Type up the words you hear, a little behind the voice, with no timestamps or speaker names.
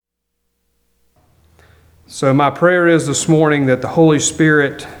So my prayer is this morning that the Holy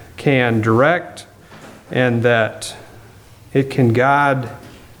Spirit can direct and that it can guide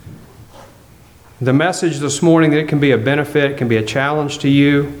the message this morning, that it can be a benefit, it can be a challenge to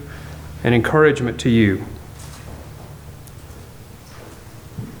you, an encouragement to you.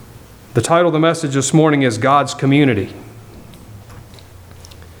 The title of the message this morning is God's Community.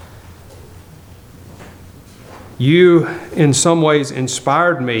 You, in some ways,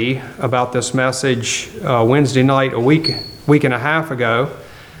 inspired me about this message Wednesday night, a week and a half ago,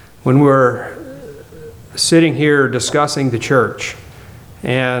 when we were sitting here discussing the church.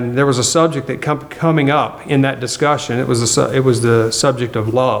 And there was a subject that coming up in that discussion. It was the subject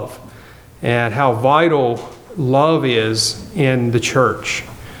of love and how vital love is in the church.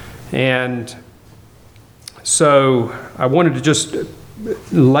 And so I wanted to just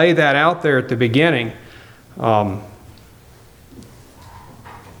lay that out there at the beginning.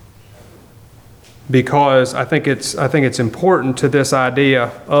 Because I think it's important to this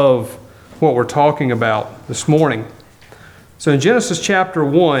idea of what we're talking about this morning. So in Genesis chapter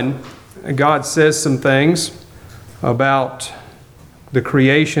 1, God says some things about the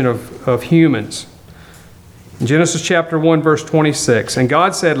creation of humans. In Genesis chapter 1, verse 26, "And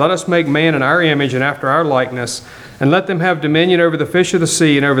God said, Let us make man in our image and after our likeness, and let them have dominion over the fish of the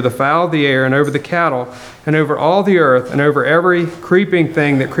sea, and over the fowl of the air, and over the cattle, and over all the earth, and over every creeping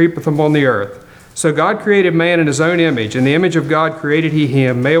thing that creepeth upon the earth. So God created man in his own image. In the image of God created he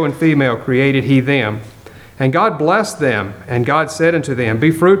him, male and female created he them. And God blessed them, and God said unto them, Be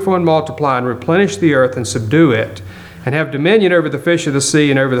fruitful and multiply, and replenish the earth, and subdue it, and have dominion over the fish of the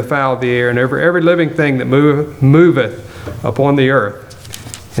sea, and over the fowl of the air, and over every living thing that moveth upon the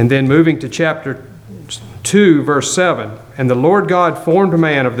earth." And then moving to chapter 2, verse 7, "And the Lord God formed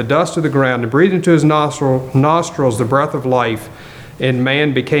man of the dust of the ground, and breathed into his nostrils the breath of life, and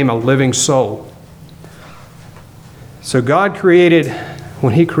man became a living soul." So God created,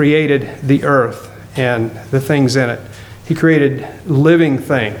 when He created the earth and the things in it, He created living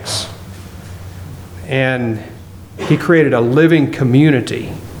things. And He created a living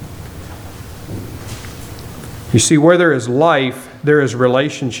community. You see, where there is life, there is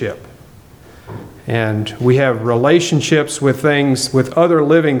relationship. And we have relationships with things, with other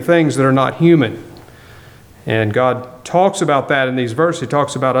living things that are not human. And God talks about that in these verses. He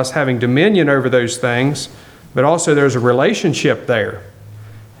talks about us having dominion over those things, but also there's a relationship there.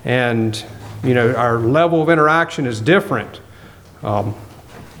 And, our level of interaction is different.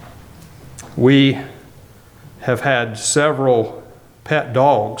 We have had several pet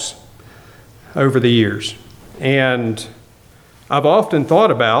dogs over the years. And I've often thought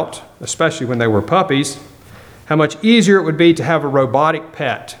about, especially when they were puppies, how much easier it would be to have a robotic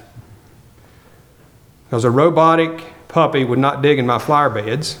pet. Because a robotic puppy would not dig in my flower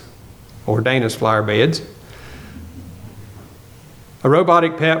beds, or Dana's flower beds. A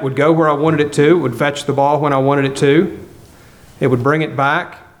robotic pet would go where I wanted it to, it would fetch the ball when I wanted it to, it would bring it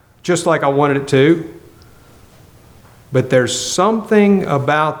back just like I wanted it to. But there's something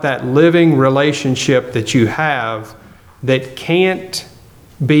about that living relationship that you have that can't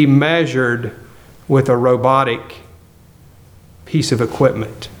be measured with a robotic piece of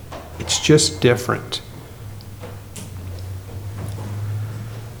equipment. It's just different.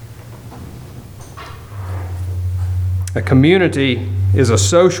 A community is a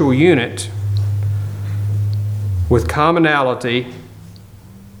social unit with commonality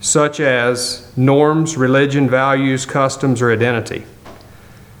such as norms, religion, values, customs, or identity.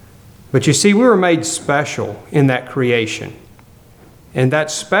 But you see, we were made special in that creation. And that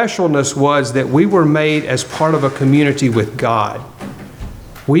specialness was that we were made as part of a community with God.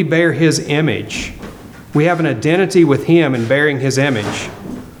 We bear His image. We have an identity with Him in bearing His image.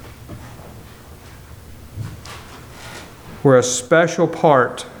 We're a special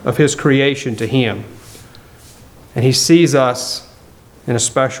part of His creation to Him. And He sees us in a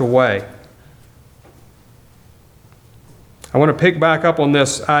special way. I want to pick back up on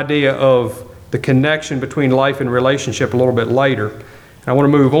this idea of the connection between life and relationship a little bit later. I want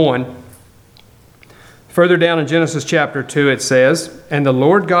to move on. Further down in Genesis chapter 2 it says, "And the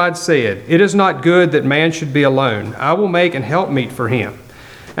Lord God said, It is not good that man should be alone. I will make an helpmeet for him.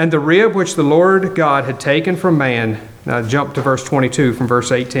 And the rib which the Lord God had taken from man," now jump to verse 22 from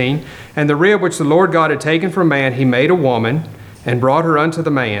verse 18, "And the rib which the Lord God had taken from man, He made a woman, and brought her unto the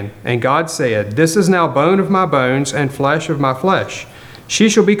man. And God said, This is now bone of my bones, and flesh of my flesh. She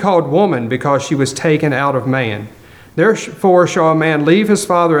shall be called woman, because she was taken out of man. Therefore shall a man leave his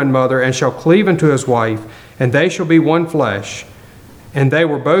father and mother, and shall cleave unto his wife, and they shall be one flesh. And they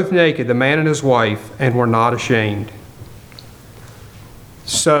were both naked, the man and his wife, and were not ashamed."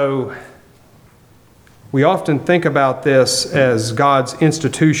 So we often think about this as God's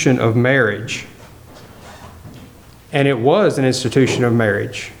institution of marriage. And it was an institution of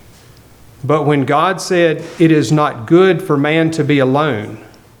marriage. But when God said, "It is not good for man to be alone,"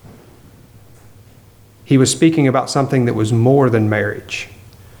 He was speaking about something that was more than marriage.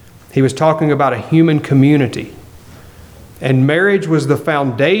 He was talking about a human community. And marriage was the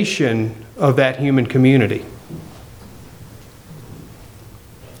foundation of that human community.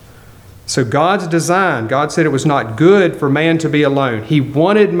 So God's design, God said it was not good for man to be alone. He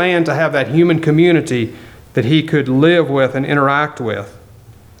wanted man to have that human community that he could live with and interact with.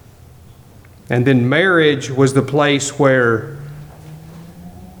 And then marriage was the place where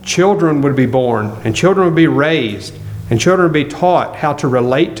children would be born and children would be raised and children would be taught how to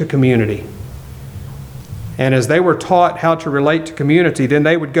relate to community. And as they were taught how to relate to community, then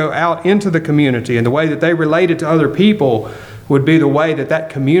they would go out into the community, and the way that they related to other people would be the way that that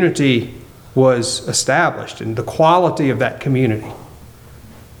community was established and the quality of that community.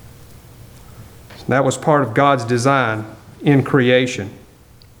 So that was part of God's design in creation.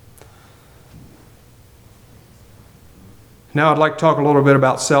 Now I'd like to talk a little bit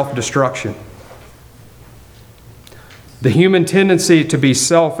about self-destruction. The human tendency to be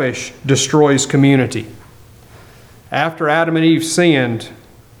selfish destroys community. After Adam and Eve sinned,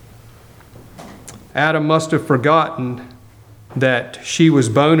 Adam must have forgotten that she was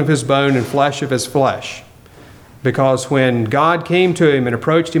bone of his bone and flesh of his flesh. Because when God came to him and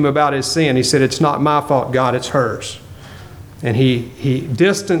approached him about his sin, he said, "It's not my fault, God, it's hers." And he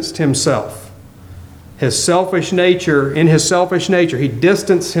distanced himself. In his selfish nature, he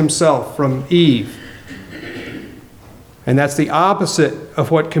distanced himself from Eve. And that's the opposite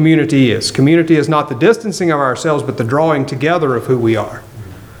of what community is. Community is not the distancing of ourselves, but the drawing together of who we are.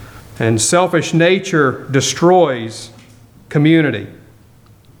 And selfish nature destroys community.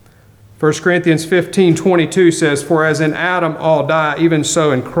 1 Corinthians 15:22 says, "For as in Adam all die, even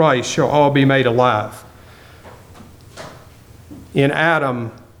so in Christ shall all be made alive." In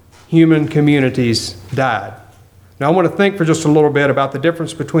Adam, human communities died. Now I want to think for just a little bit about the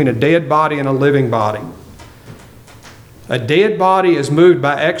difference between a dead body and a living body. A dead body is moved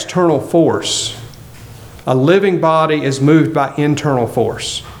by external force. A living body is moved by internal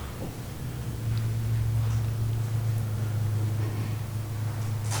force.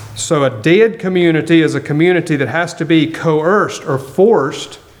 So a dead community is a community that has to be coerced or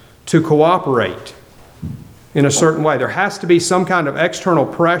forced to cooperate in a certain way. There has to be some kind of external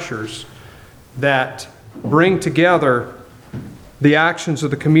pressures that bring together the actions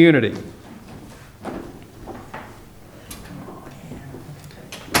of the community.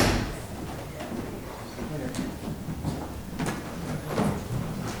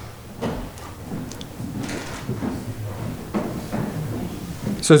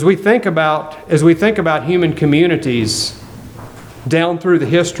 So as we think about human communities down through the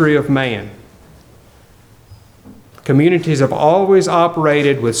history of man, communities have always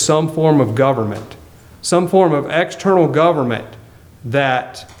operated with some form of government, some form of external government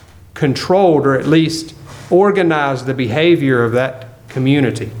that controlled or at least organized the behavior of that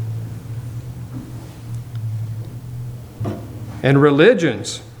community. And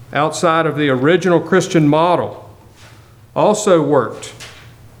religions outside of the original Christian model also worked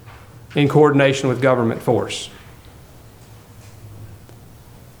in coordination with government force.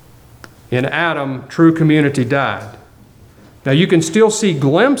 In Adam, true community died. Now you can still see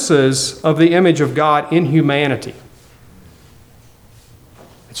glimpses of the image of God in humanity.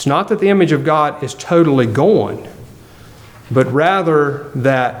 It's not that the image of God is totally gone, but rather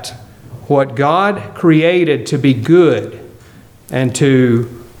that what God created to be good and to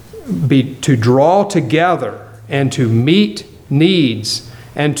draw together and to meet needs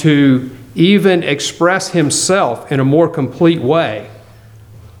and to even express Himself in a more complete way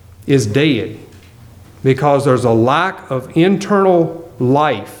is dead, because there's a lack of internal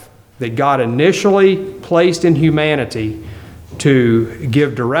life that God initially placed in humanity to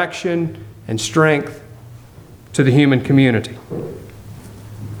give direction and strength to the human community.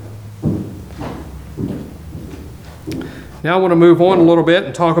 Now I want to move on a little bit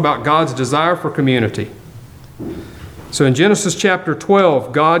and talk about God's desire for community. So in Genesis chapter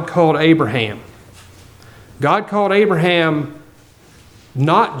 12, God called Abraham. God called Abraham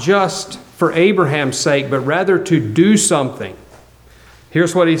not just for Abraham's sake, but rather to do something.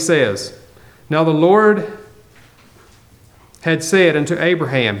 Here's what He says. Now the Lord had said unto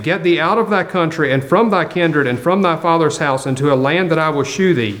Abraham, Get thee out of thy country, and from thy kindred, and from thy father's house, into a land that I will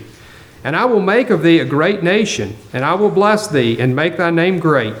shew thee. And I will make of thee a great nation, and I will bless thee, and make thy name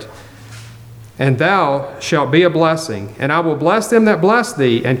great. And thou shalt be a blessing. And I will bless them that bless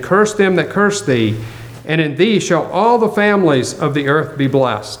thee, and curse them that curse thee. and in thee shall all the families of the earth be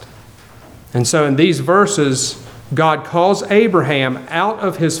blessed. And so in these verses, God calls Abraham out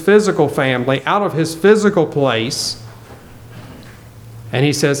of his physical family, out of his physical place, and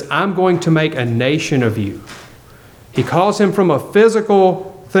he says, I'm going to make a nation of you. He calls him from a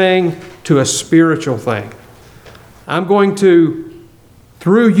physical thing to a spiritual thing. I'm going to,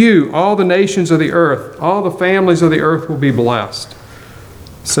 through you, all the nations of the earth, all the families of the earth will be blessed.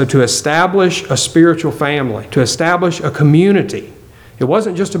 So to establish a spiritual family, to establish a community, it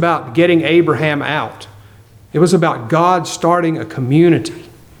wasn't just about getting Abraham out. It was about God starting a community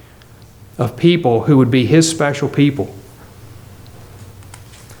of people who would be his special people.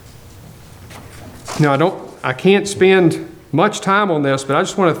 Now, I can't spend much time on this, but I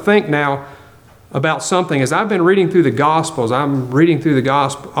just want to think now about something. As I've been reading through the Gospels, I'm reading through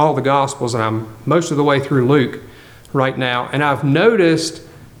all the Gospels, and I'm most of the way through Luke right now, and I've noticed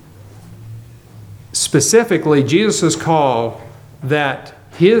specifically Jesus' call, that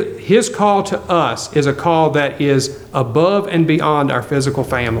his call to us is a call that is above and beyond our physical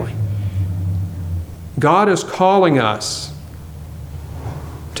family. God is calling us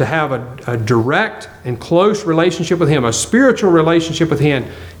to have a direct and close relationship with him, a spiritual relationship with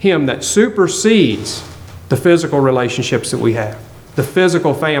him that supersedes the physical relationships that we have, the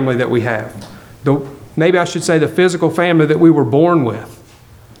physical family that we have. Maybe I should say the physical family that we were born with.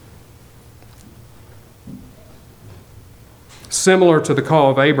 Similar to the call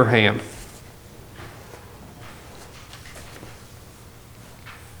of Abraham.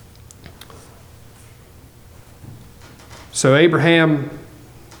 So Abraham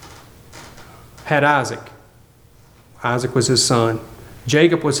had Isaac. Isaac was his son.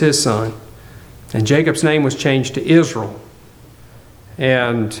 Jacob was his son. And Jacob's name was changed to Israel.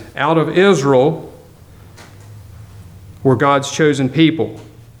 And out of Israel were God's chosen people.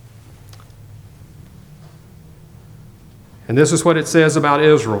 And this is what it says about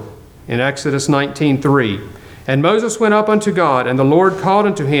Israel in Exodus 19:3. And Moses went up unto God, and the Lord called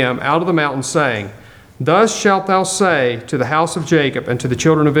unto him out of the mountain, saying, Thus shalt thou say to the house of Jacob and to the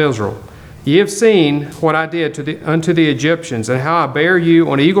children of Israel, Ye have seen what I did unto the Egyptians, and how I bare you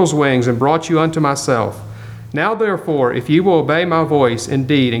on eagle's wings and brought you unto myself. Now therefore, if ye will obey my voice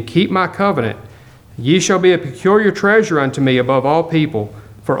indeed and keep my covenant, ye shall be a peculiar treasure unto me above all people,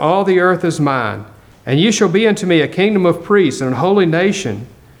 for all the earth is mine. And ye shall be unto me a kingdom of priests and a holy nation.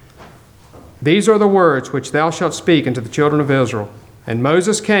 These are the words which thou shalt speak unto the children of Israel. And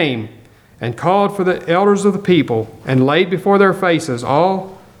Moses came and called for the elders of the people, and laid before their faces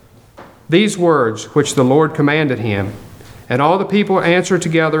all these words which the Lord commanded him. And all the people answered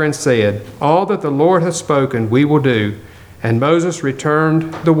together and said, All that the Lord hath spoken we will do. And Moses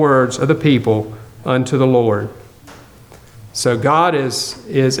returned the words of the people unto the Lord. So God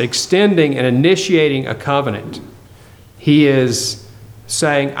is extending and initiating a covenant. He is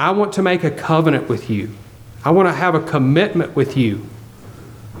saying, I want to make a covenant with you. I want to have a commitment with you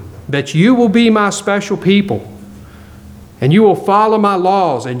that you will be my special people, and you will follow my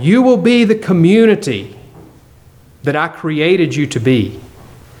laws, and you will be the community that I created you to be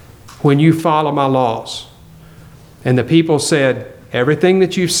when you follow my laws. And the people said, everything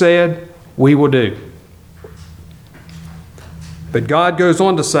that you've said, we will do. But God goes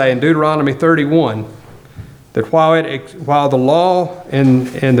on to say in Deuteronomy 31 that while the law and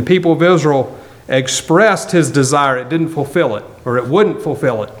the people of Israel expressed his desire, it didn't fulfill it, or it wouldn't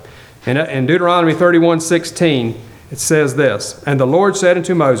fulfill it. And in Deuteronomy 31:16, it says this, And the Lord said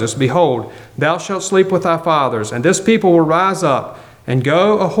unto Moses, Behold, thou shalt sleep with thy fathers, and this people will rise up and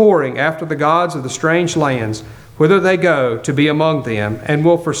go a-whoring after the gods of the strange lands, whither they go to be among them, and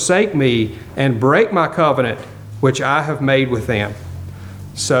will forsake me and break my covenant which I have made with them.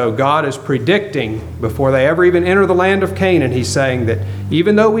 So God is predicting, before they ever even enter the land of Canaan, he's saying that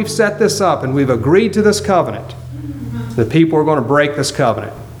even though we've set this up and we've agreed to this covenant, the people are going to break this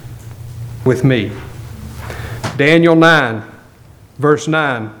covenant with me. Daniel 9, verse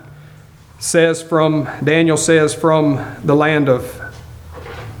 9, Daniel says from the land of,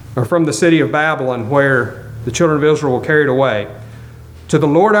 or from the city of Babylon, where the children of Israel were carried away, To the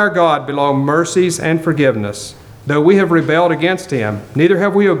Lord our God belong mercies and forgiveness, though we have rebelled against him. Neither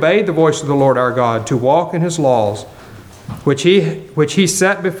have we obeyed the voice of the Lord our God to walk in his laws, which he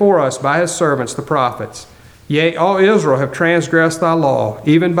set before us by his servants the prophets. Yea, all Israel have transgressed thy law,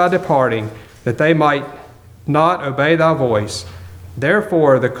 even by departing, that they might not obey thy voice.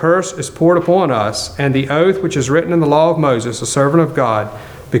 Therefore the curse is poured upon us, and the oath which is written in the law of Moses, the servant of God,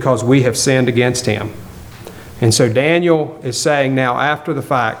 because we have sinned against him. And so Daniel is saying now, after the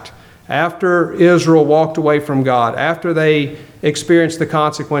fact, after Israel walked away from God, after they experienced the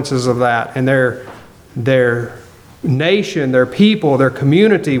consequences of that, and they're their nation, their people, their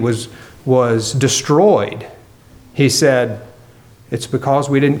community was destroyed, he said, it's because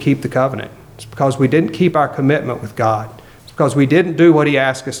we didn't keep the covenant. It's because we didn't keep our commitment with God. It's because we didn't do what he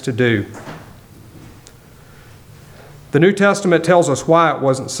asked us to do. The New Testament tells us why it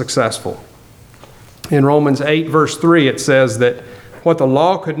wasn't successful. In Romans 8, verse 3, it says that what the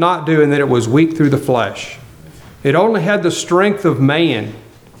law could not do, and that it was weak through the flesh. It only had the strength of man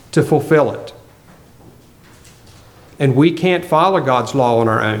to fulfill it. And we can't follow God's law on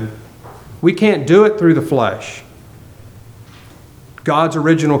our own. We can't do it through the flesh. God's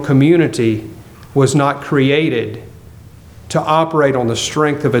original community was not created to operate on the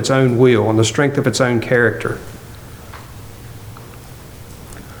strength of its own will, on the strength of its own character.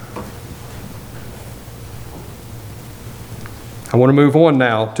 I want to move on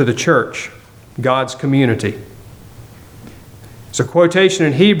now to the church, God's community. It's a quotation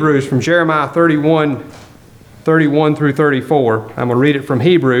in Hebrews from Jeremiah 31 through 34. I'm going to read it from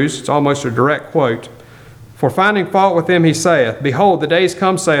Hebrews. It's almost a direct quote. For finding fault with them, he saith, Behold, the days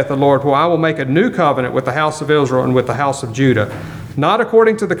come, saith the Lord, where I will make a new covenant with the house of Israel and with the house of Judah, not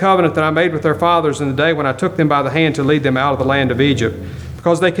according to the covenant that I made with their fathers in the day when I took them by the hand to lead them out of the land of Egypt,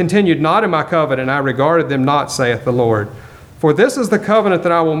 because they continued not in my covenant, and I regarded them not, saith the Lord. For this is the covenant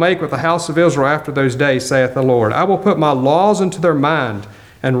that I will make with the house of Israel after those days, saith the Lord. I will put my laws into their mind,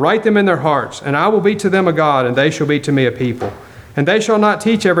 and write them in their hearts, and I will be to them a God, and they shall be to me a people. And they shall not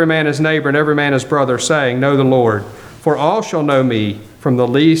teach every man his neighbor and every man his brother, saying, Know the Lord. For all shall know me, from the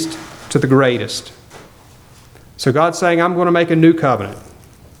least to the greatest. So God's saying, I'm going to make a new covenant.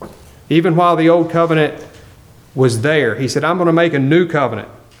 Even while the old covenant was there, he said, I'm going to make a new covenant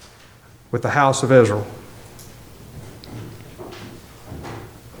with the house of Israel.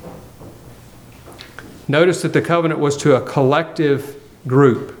 Notice that the covenant was to a collective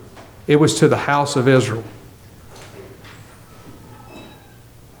group. It was to the house of Israel.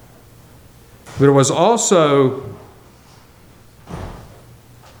 But it was also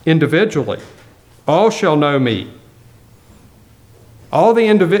individually. All shall know me.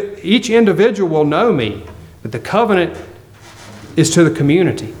 Each individual will know me. But the covenant is to the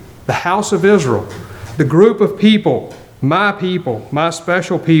community, the house of Israel, the group of people, my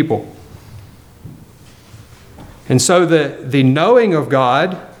special people. And so the knowing of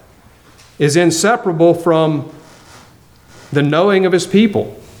God is inseparable from the knowing of his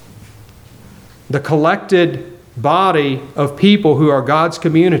people. The collected body of people who are God's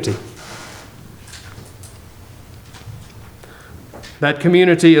community. That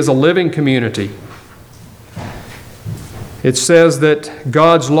community is a living community. It says that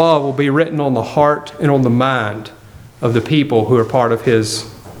God's law will be written on the heart and on the mind of the people who are part of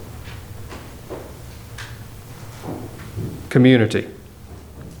his community.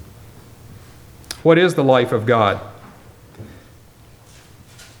 What is the life of God?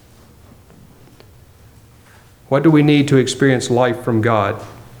 What do we need to experience life from God?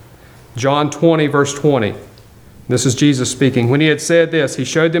 John 20, verse 20. This is Jesus speaking. When he had said this, he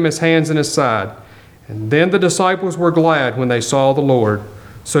showed them his hands and his side. And then the disciples were glad when they saw the Lord.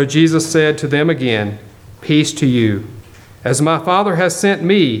 So Jesus said to them again, Peace to you. As my Father has sent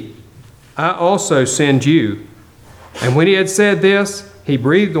me, I also send you. And when he had said this, he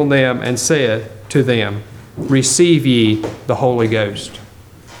breathed on them and said to them, Receive ye the Holy Ghost.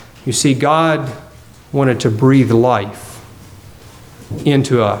 You see, God wanted to breathe life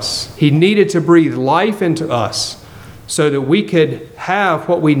into us. He needed to breathe life into us so that we could have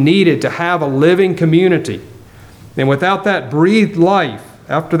what we needed to have a living community. And without that breathed life,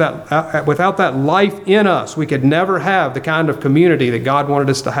 without that life in us, we could never have the kind of community that God wanted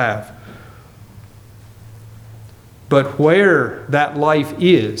us to have. But where that life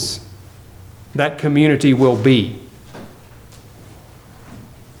is, that community will be.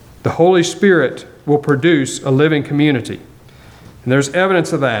 The Holy Spirit will produce a living community. And there's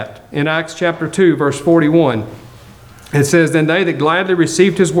evidence of that. In Acts chapter 2, verse 41, it says, Then they that gladly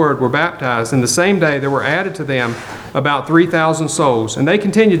received his word were baptized, and the same day there were added to them about 3,000 souls. And they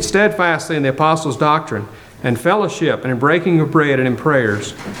continued steadfastly in the apostles' doctrine, and fellowship, and in breaking of bread, and in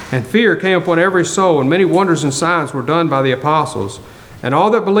prayers. And fear came upon every soul, and many wonders and signs were done by the apostles. And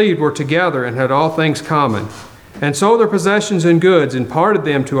all that believed were together, and had all things common. And sold their possessions and goods, and parted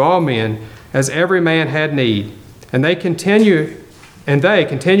them to all men, as every man had need. And they, continuing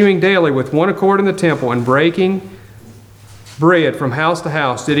daily with one accord in the temple, and breaking bread from house to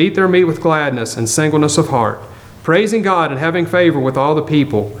house, did eat their meat with gladness and singleness of heart, praising God and having favor with all the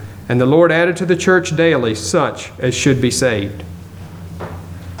people. And the Lord added to the church daily such as should be saved.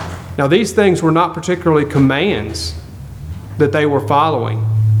 Now these things were not particularly commands that they were following.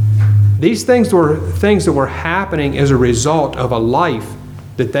 These things were things that were happening as a result of a life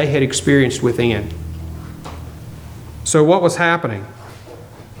that they had experienced within. So what was happening?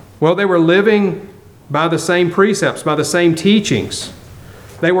 Well, they were living by the same precepts, by the same teachings.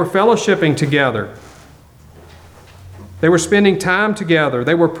 They were fellowshipping together. They were spending time together.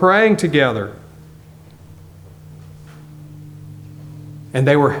 They were praying together. And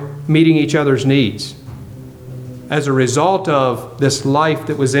they were meeting each other's needs as a result of this life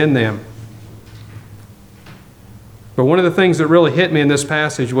that was in them. But one of the things that really hit me in this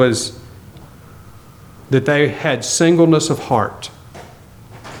passage was that they had singleness of heart.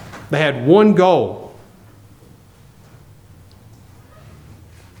 They had one goal.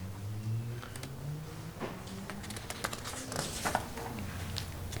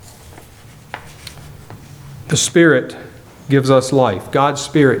 The Spirit gives us life. God's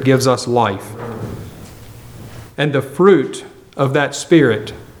Spirit gives us life. And the fruit of that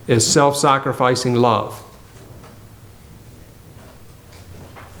Spirit is self-sacrificing love.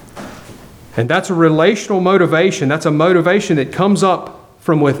 And that's a relational motivation. That's a motivation that comes up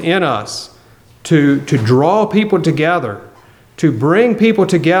from within us to draw people together, to bring people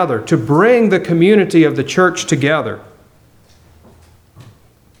together, to bring the community of the church together.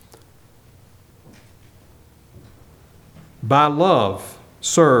 By love,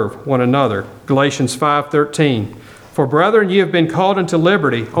 serve one another. Galatians 5:13. For brethren, ye have been called into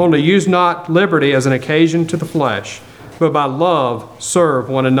liberty, only use not liberty as an occasion to the flesh, but by love serve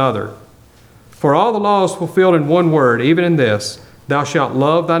one another. For all the law is fulfilled in one word, even in this, thou shalt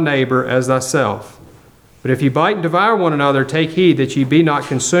love thy neighbor as thyself. But if ye bite and devour one another, take heed that ye be not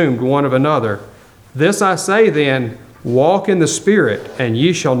consumed one of another. This I say then, walk in the Spirit, and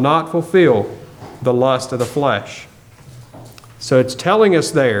ye shall not fulfill the lust of the flesh. So it's telling us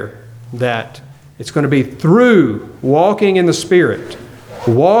there that it's going to be through walking in the Spirit,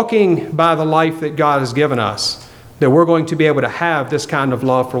 walking by the life that God has given us, that we're going to be able to have this kind of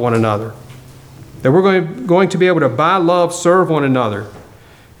love for one another. That we're going to be able to, by love, serve one another.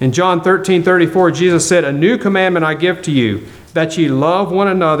 In John 13:34, Jesus said, a new commandment I give to you, that ye love one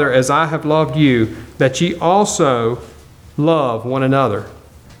another as I have loved you, that ye also love one another.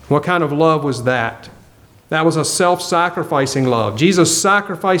 What kind of love was that? That was a self-sacrificing love. Jesus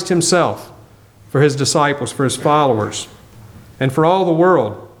sacrificed himself for his disciples, for his followers, and for all the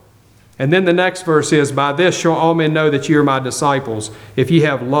world. And then the next verse is, by this shall all men know that ye are my disciples, if ye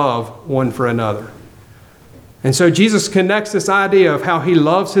have love one for another. And so Jesus connects this idea of how he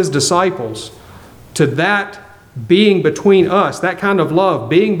loves his disciples to that being between us, that kind of love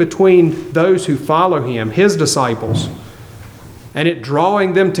being between those who follow him, his disciples, and it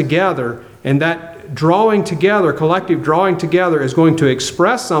drawing them together. And that drawing together, collective drawing together, is going to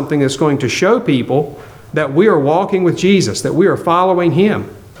express something that's going to show people that we are walking with Jesus, that we are following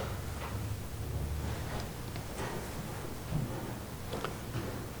him.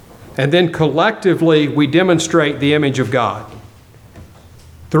 And then collectively, we demonstrate the image of God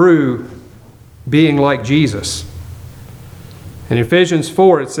through being like Jesus. In Ephesians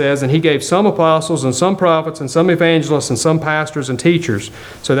 4, it says, and he gave some apostles and some prophets and some evangelists and some pastors and teachers.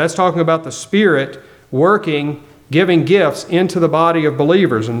 So that's talking about the Spirit working, giving gifts into the body of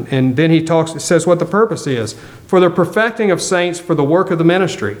believers. And then it says what the purpose is. For the perfecting of saints, for the work of the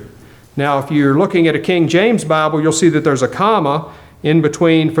ministry. Now, if you're looking at a King James Bible, you'll see that there's a comma in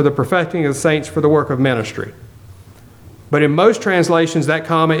between, for the perfecting of the saints, for the work of ministry. But in most translations, that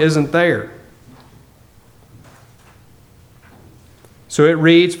comma isn't there. So it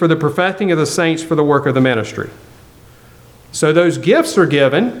reads, for the perfecting of the saints, for the work of the ministry. So those gifts are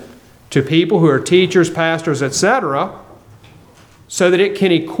given to people who are teachers, pastors, etc., so that it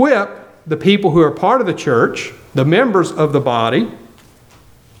can equip the people who are part of the church, the members of the body,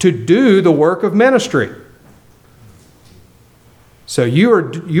 to do the work of ministry. So you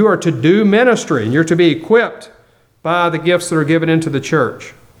are to do ministry, and you're to be equipped by the gifts that are given into the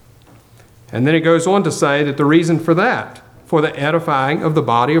church. And then it goes on to say that the reason for that, for the edifying of the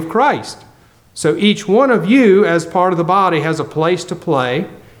body of Christ. So each one of you, as part of the body, has a place to play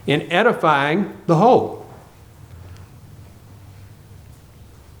in edifying the whole.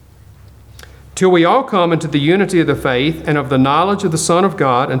 Till we all come into the unity of the faith and of the knowledge of the Son of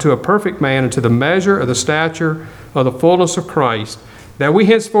God, unto a perfect man, and to the measure of the stature of the fullness of Christ, that we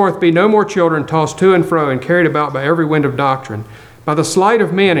henceforth be no more children, tossed to and fro and carried about by every wind of doctrine, by the sleight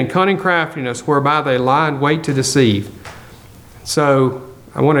of men and cunning craftiness, whereby they lie in wait to deceive. So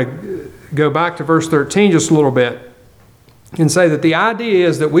I want to go back to verse 13 just a little bit and say that the idea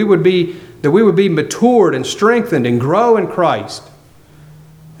is that we would be matured and strengthened and grow in Christ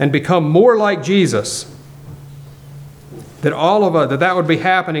and become more like Jesus. that all of us, that would be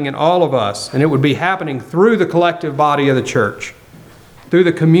happening in all of us, and it would be happening through the collective body of the church, through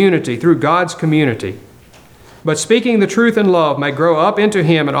the community, through God's community. But speaking the truth in love may grow up into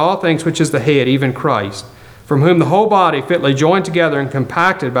him in all things which is the head, even Christ, from whom the whole body fitly joined together and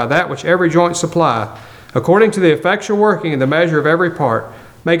compacted by that which every joint supply, according to the effectual working in the measure of every part,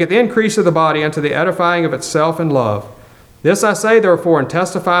 maketh the increase of the body unto the edifying of itself in love. This I say therefore, and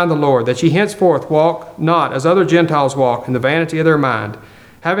testify in the Lord, that ye henceforth walk not as other Gentiles walk, in the vanity of their mind,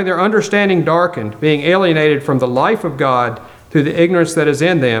 having their understanding darkened, being alienated from the life of God through the ignorance that is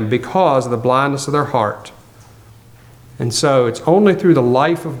in them, because of the blindness of their heart. And so it's only through the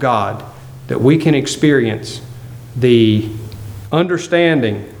life of God that we can experience the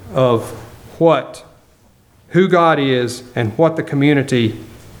understanding of who God is and what the community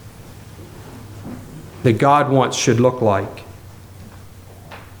that God wants should look like.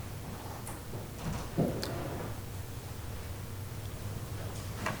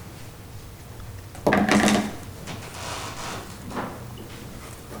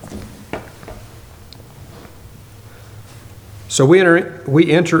 So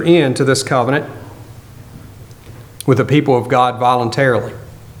we enter into this covenant with the people of God voluntarily.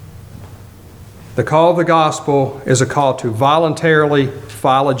 The call of the gospel is a call to voluntarily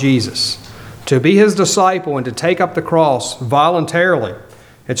follow Jesus, to be his disciple and to take up the cross voluntarily.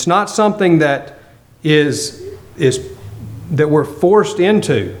 It's not something that that we're forced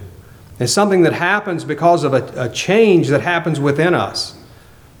into. It's something that happens because of a change that happens within us.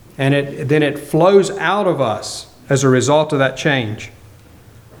 And then it flows out of us as a result of that change.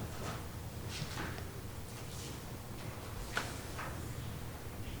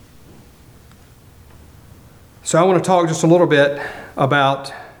 So I want to talk just a little bit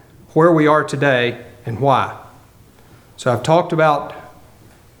about where we are today and why. So I've talked about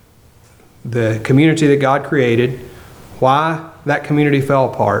the community that God created, why that community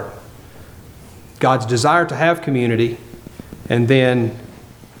fell apart, God's desire to have community, and then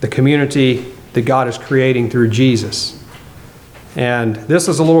the community that God is creating through Jesus. And this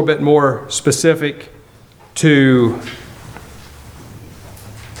is a little bit more specific to,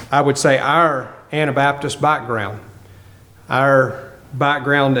 I would say, our Anabaptist background. Our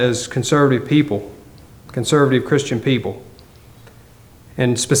background as conservative people, conservative Christian people.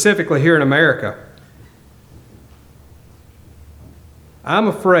 And specifically here in America, I'm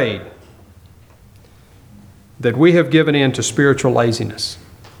afraid that we have given in to spiritual laziness.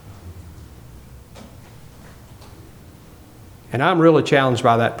 And I'm really challenged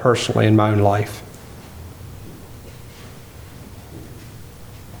by that personally in my own life.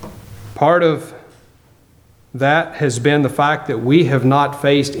 Part of that has been the fact that we have not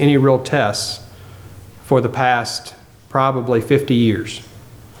faced any real tests for the past probably 50 years,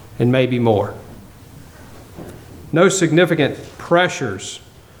 and maybe more. No significant pressures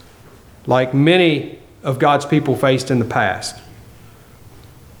like many of God's people faced in the past.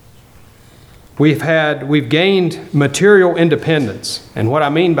 We've gained material independence. And what I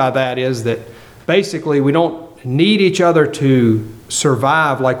mean by that is that basically we don't need each other to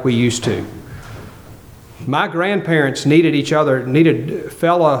survive like we used to. My grandparents needed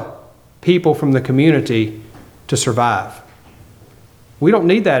fellow people from the community to survive. We don't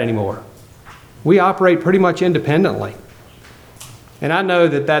need that anymore. We operate pretty much independently. And I know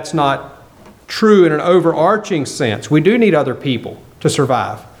that that's not true in an overarching sense. We do need other people to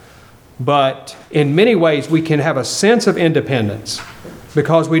survive. But in many ways, we can have a sense of independence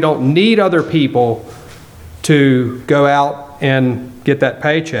because we don't need other people to go out and get that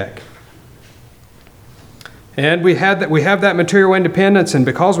paycheck. And we have that material independence, and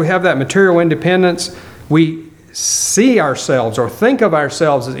because we have that material independence, we see ourselves or think of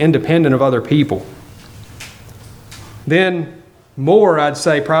ourselves as independent of other people. Then more, I'd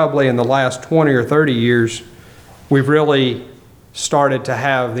say probably in the last 20 or 30 years, we've really started to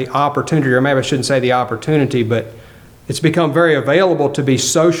have the opportunity, or maybe I shouldn't say the opportunity, but it's become very available to be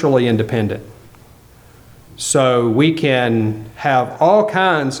socially independent. So we can have all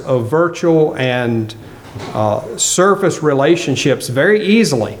kinds of virtual and surface relationships very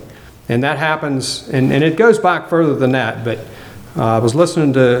easily. And that happens, and it goes back further than that, but I was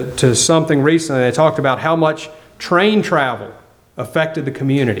listening to something recently. They talked about how much train travel affected the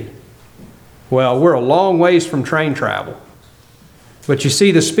community. Well, we're a long ways from train travel. But you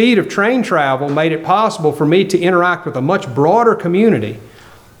see, the speed of train travel made it possible for me to interact with a much broader community.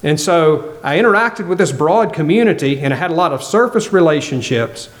 And so I interacted with this broad community, and I had a lot of surface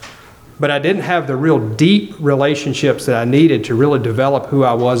relationships, but I didn't have the real deep relationships that I needed to really develop who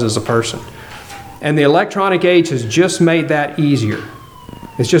I was as a person. And the electronic age has just made that easier.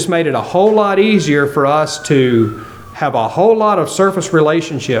 It's just made it a whole lot easier for us to have a whole lot of surface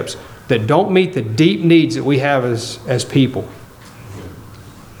relationships that don't meet the deep needs that we have as people.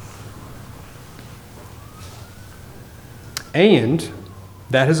 And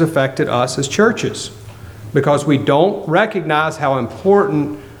that has affected us as churches because we don't recognize how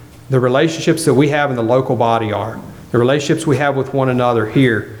important the relationships that we have in the local body are, the relationships we have with one another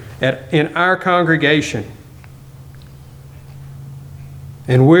here in our congregation.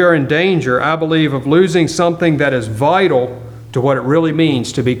 And we are in danger, I believe, of losing something that is vital to what it really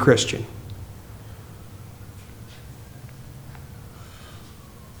means to be Christian.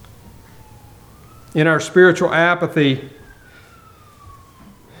 In our spiritual apathy,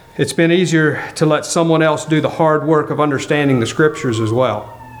 it's been easier to let someone else do the hard work of understanding the Scriptures as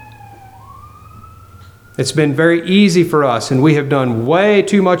well. It's been very easy for us, and we have done way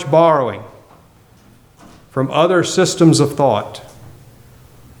too much borrowing from other systems of thought.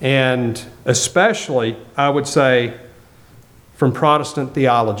 And especially, I would say, from Protestant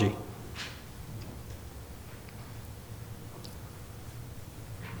theology.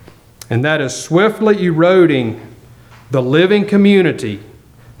 And that is swiftly eroding the living community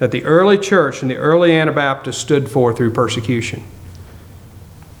that the early church and the early Anabaptists stood for through persecution.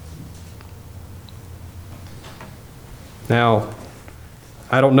 Now,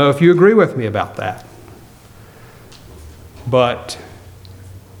 I don't know if you agree with me about that, but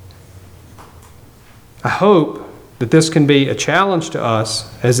I hope that this can be a challenge to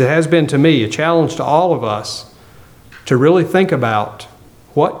us, as it has been to me, a challenge to all of us, to really think about,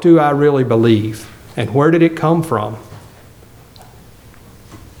 what do I really believe and where did it come from?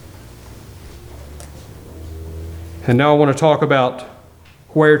 And now I want to talk about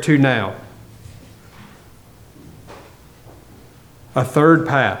where to now. A third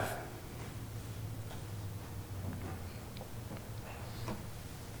path.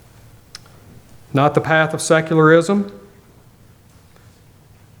 Not the path of secularism,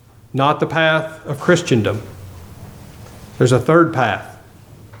 not the path of Christendom. There's a third path.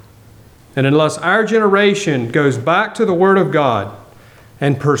 And unless our generation goes back to the Word of God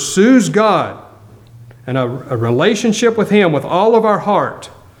and pursues God and a relationship with Him with all of our heart,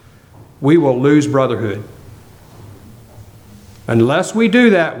 we will lose brotherhood. Unless we do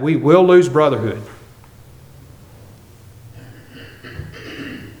that, we will lose brotherhood.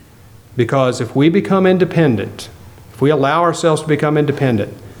 Because if we become independent, if we allow ourselves to become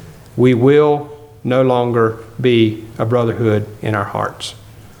independent, we will no longer be a brotherhood in our hearts.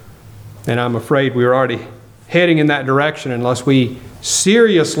 And I'm afraid we're already heading in that direction unless we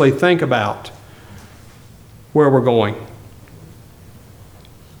seriously think about where we're going.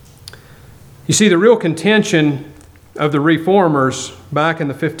 You see, the real contention of the reformers back in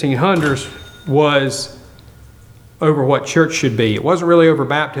the 1500s was over what church should be. It wasn't really over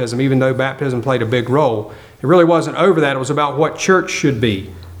baptism, even though baptism played a big role. It really wasn't over that. It was about what church should be.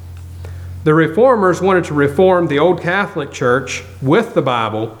 The reformers wanted to reform the old Catholic Church with the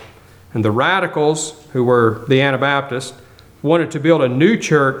Bible, and the radicals, who were the Anabaptists, wanted to build a new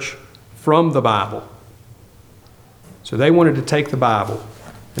church from the Bible. So they wanted to take the Bible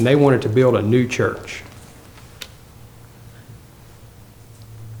and they wanted to build a new church.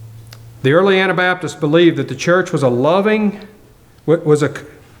 The early Anabaptists believed that the church was a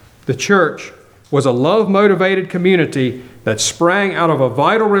love-motivated community that sprang out of a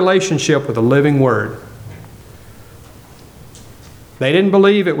vital relationship with the living Word. They didn't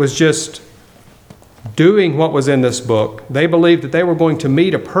believe it was just doing what was in this book. They believed that they were going to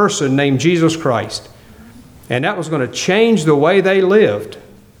meet a person named Jesus Christ, and that was going to change the way they lived.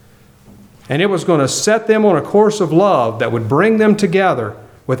 And it was going to set them on a course of love that would bring them together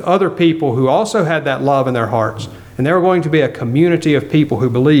with other people who also had that love in their hearts. And they were going to be a community of people who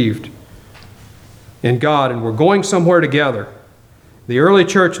believed in God and were going somewhere together. The early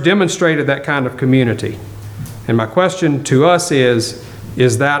church demonstrated that kind of community. And my question to us is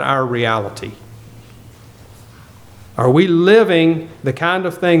that our reality? Are we living the kind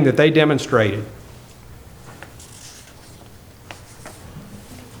of thing that they demonstrated?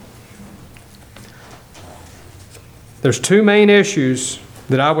 There's two main issues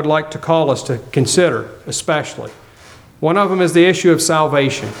that I would like to call us to consider, especially. One of them is the issue of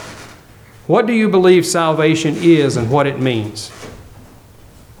salvation. What do you believe salvation is and what it means?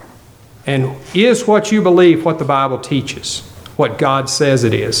 And is what you believe what the Bible teaches, what God says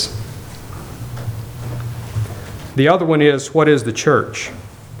it is? The other one is, what is the church?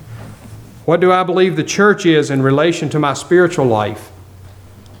 What do I believe the church is in relation to my spiritual life?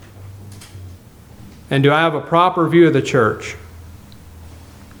 And do I have a proper view of the church?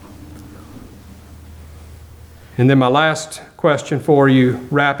 And then my last question for you,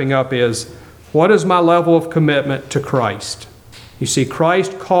 wrapping up, is What is my level of commitment to Christ? You see,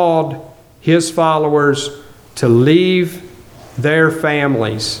 Christ called his followers to leave their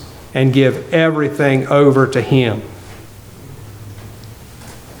families and give everything over to him.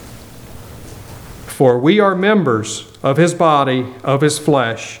 For we are members of his body, of his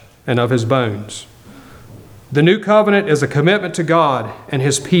flesh, and of his bones. The new covenant is a commitment to God and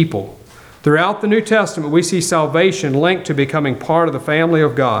his people. Throughout the New Testament, we see salvation linked to becoming part of the family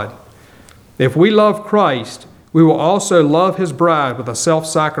of God. If we love Christ, we will also love his bride with a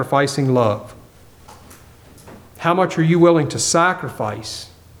self-sacrificing love. How much are you willing to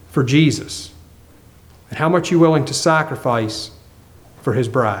sacrifice for Jesus? And how much are you willing to sacrifice for his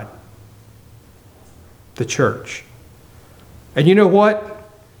bride, the church? And you know what?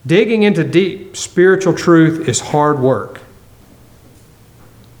 Digging into deep spiritual truth is hard work.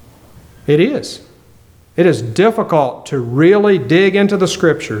 It is. It is difficult to really dig into the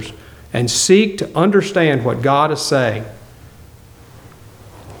Scriptures and seek to understand what God is saying.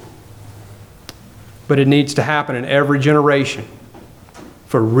 But it needs to happen in every generation.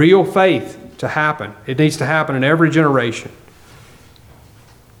 For real faith to happen, it needs to happen in every generation.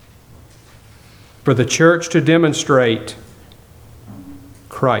 For the church to demonstrate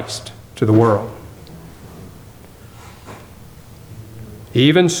Christ to the world.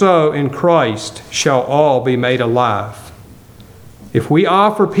 Even so, in Christ shall all be made alive. If we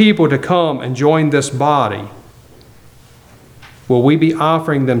offer people to come and join this body, will we be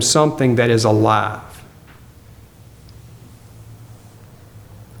offering them something that is alive?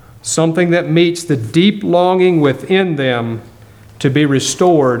 Something that meets the deep longing within them to be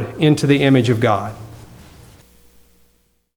restored into the image of God.